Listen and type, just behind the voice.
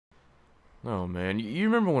Oh man, you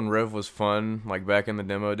remember when Rev was fun, like back in the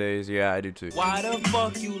demo days? Yeah, I do too. Why the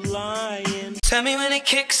fuck you lying? Tell me when it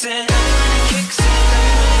kicks in. Tell me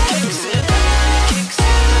when it kicks in. Tell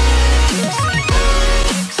me when it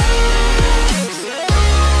kicks in. Kicks in.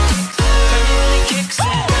 Tell me when it kicks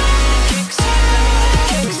in.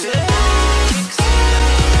 Kicks in.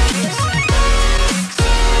 Kicks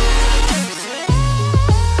in.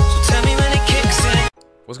 So tell me when it kicks in.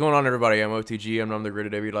 What's going on, everybody? I'm OTG, and I'm the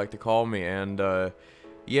gritted you'd like to call me, and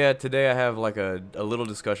yeah, today I have like a little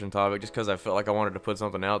discussion topic just because I felt like I wanted to put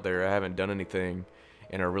something out there. I haven't done anything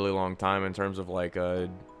in a really long time in terms of like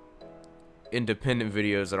independent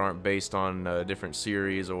videos that aren't based on a different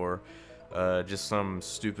series or just some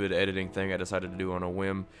stupid editing thing I decided to do on a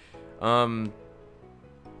whim. Been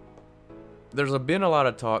a lot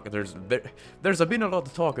of talk. There's been a lot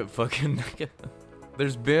of talk of fucking.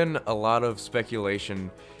 There's been a lot of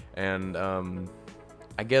speculation and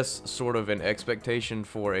I guess sort of an expectation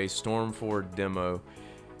for a Storm 4 demo,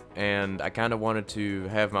 and I kind of wanted to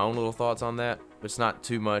have my own little thoughts on that. It's not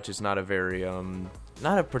too much. It's not a very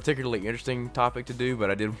not a particularly interesting topic to do,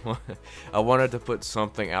 but I wanted to put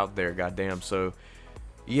something out there. Goddamn. So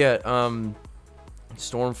yeah,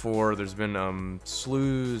 Storm 4, there's been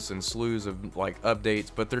slews and slews of like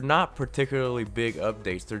updates, but they're not particularly big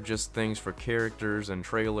updates. They're just things for characters and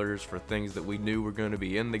trailers for things that we knew were going to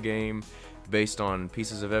be in the game based on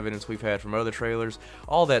pieces of evidence we've had from other trailers.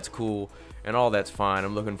 All that's cool and all that's fine.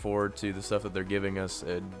 I'm looking forward to the stuff that they're giving us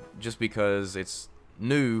just because it's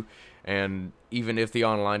new, and even if the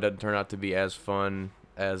online doesn't turn out to be as fun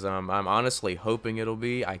as I'm honestly hoping it'll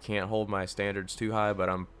be. I can't hold my standards too high, but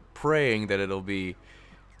I'm praying that it'll be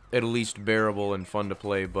at least bearable and fun to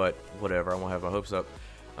play, but whatever, I won't have my hopes up.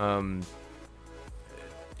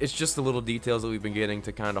 It's just the little details that we've been getting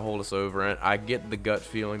to kind of hold us over, and I get the gut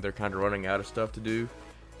feeling they're kind of running out of stuff to do,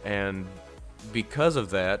 and because of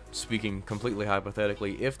that, speaking completely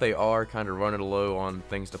hypothetically, if they are kind of running low on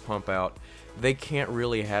things to pump out, they can't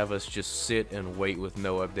really have us just sit and wait with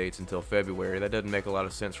no updates until February. That doesn't make a lot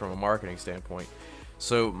of sense from a marketing standpoint.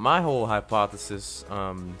 So my whole hypothesis,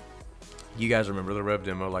 you guys remember the Rev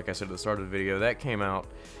demo, like I said at the start of the video, that came out,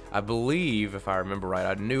 I believe, if I remember right,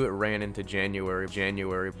 I knew it ran into January. Why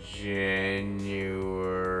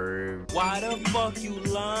the fuck you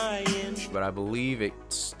lying? But I believe it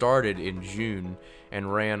started in June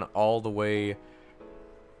and ran all the way,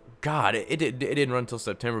 God, it didn't run until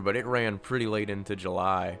September, but it ran pretty late into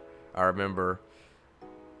July, I remember.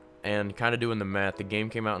 And kind of doing the math, the game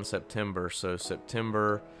came out in September, so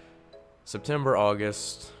September,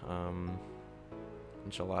 August,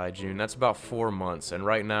 July, June, that's about 4 months, and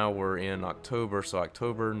right now we're in October, so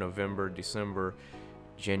October, November, December,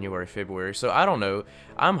 January, February. So I don't know,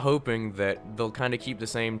 I'm hoping that they'll kind of keep the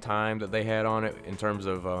same time that they had on it in terms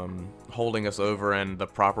of holding us over and the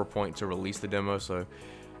proper point to release the demo. So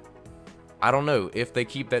I don't know, if they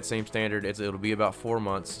keep that same standard, it'll be about 4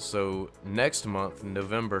 months, so next month,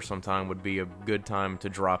 November sometime, would be a good time to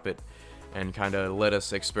drop it and kind of let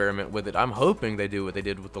us experiment with it. I'm hoping they do what they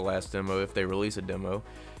did with the last demo, if they release a demo,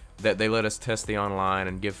 that they let us test the online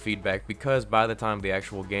and give feedback, because by the time the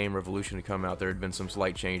actual game Revolution had come out, there had been some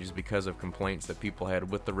slight changes because of complaints that people had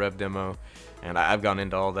with the Rev demo, and I've gone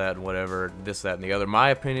into all that and whatever, this, that, and the other.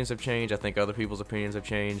 My opinions have changed, I think other people's opinions have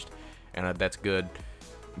changed, and that's good.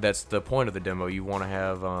 That's the point of the demo. You want to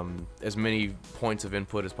have as many points of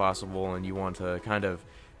input as possible, and you want to kind of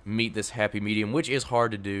meet this happy medium, which is hard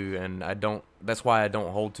to do, and that's why I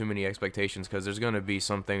don't hold too many expectations, because there's going to be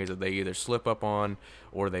some things that they either slip up on,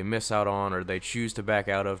 or they miss out on, or they choose to back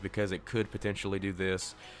out of because it could potentially do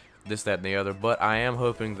this, that, and the other. But I am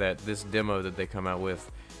hoping that this demo that they come out with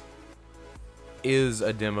is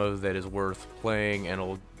a demo that is worth playing and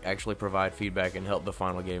will actually provide feedback and help the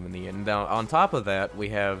final game in the end. Now, on top of that, we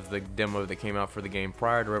have the demo that came out for the game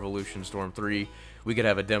prior to Revolution, Storm 3. We could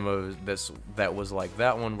have a demo that was like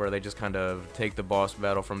that one, where they just kind of take the boss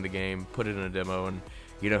battle from the game, put it in a demo, and,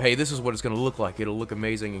 you know, hey, this is what it's going to look like. It'll look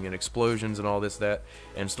amazing, and explosions and all this, that.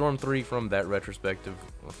 And Storm 3, from that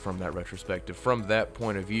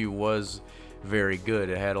point of view, was very good.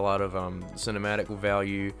 It had a lot of cinematic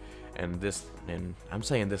value, and I'm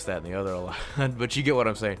saying this, that, and the other a lot, but you get what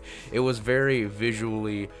I'm saying. It was very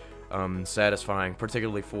visually satisfying,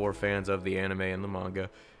 particularly for fans of the anime and the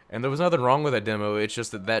manga. And there was nothing wrong with that demo, it's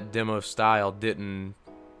just that demo style didn't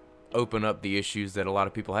open up the issues that a lot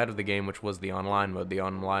of people had with the game, which was the online mode. The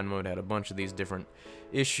online mode had a bunch of these different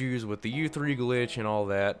issues with the U3 glitch and all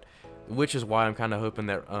that, which is why I'm kind of hoping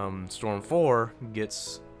that Storm 4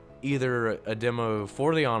 gets either a demo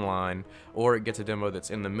for the online, or it gets a demo that's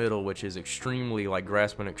in the middle, which is extremely like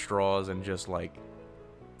grasping at straws and just like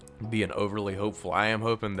being overly hopeful. I am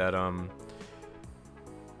hoping that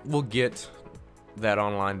we'll get that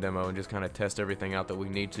online demo and just kind of test everything out that we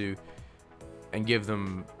need to, and give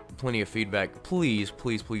them plenty of feedback. Please,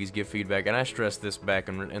 please, please give feedback. And I stressed this back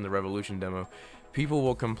in the Revolution demo. People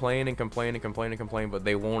will complain and complain and complain and complain, but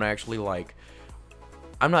they won't actually, like,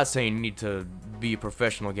 I'm not saying you need to be a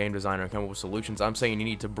professional game designer and come up with solutions. I'm saying you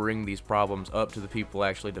need to bring these problems up to the people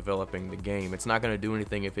actually developing the game. It's not going to do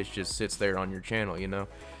anything if it just sits there on your channel, you know?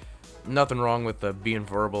 Nothing wrong with being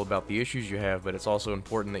verbal about the issues you have, but it's also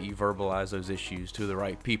important that you verbalize those issues to the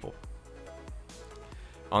right people.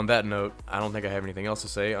 On that note, I don't think I have anything else to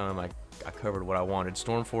say. I covered what I wanted.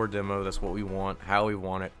 Storm 4 demo, that's what we want, how we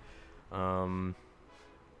want it.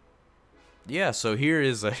 Yeah, so here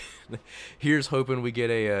is here's hoping we get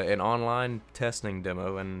an online testing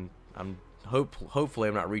demo, and hopefully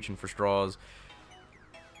I'm not reaching for straws,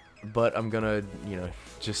 but I'm gonna, you know,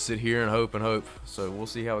 just sit here and hope. So we'll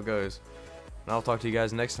see how it goes. And I'll talk to you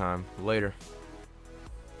guys next time. Later.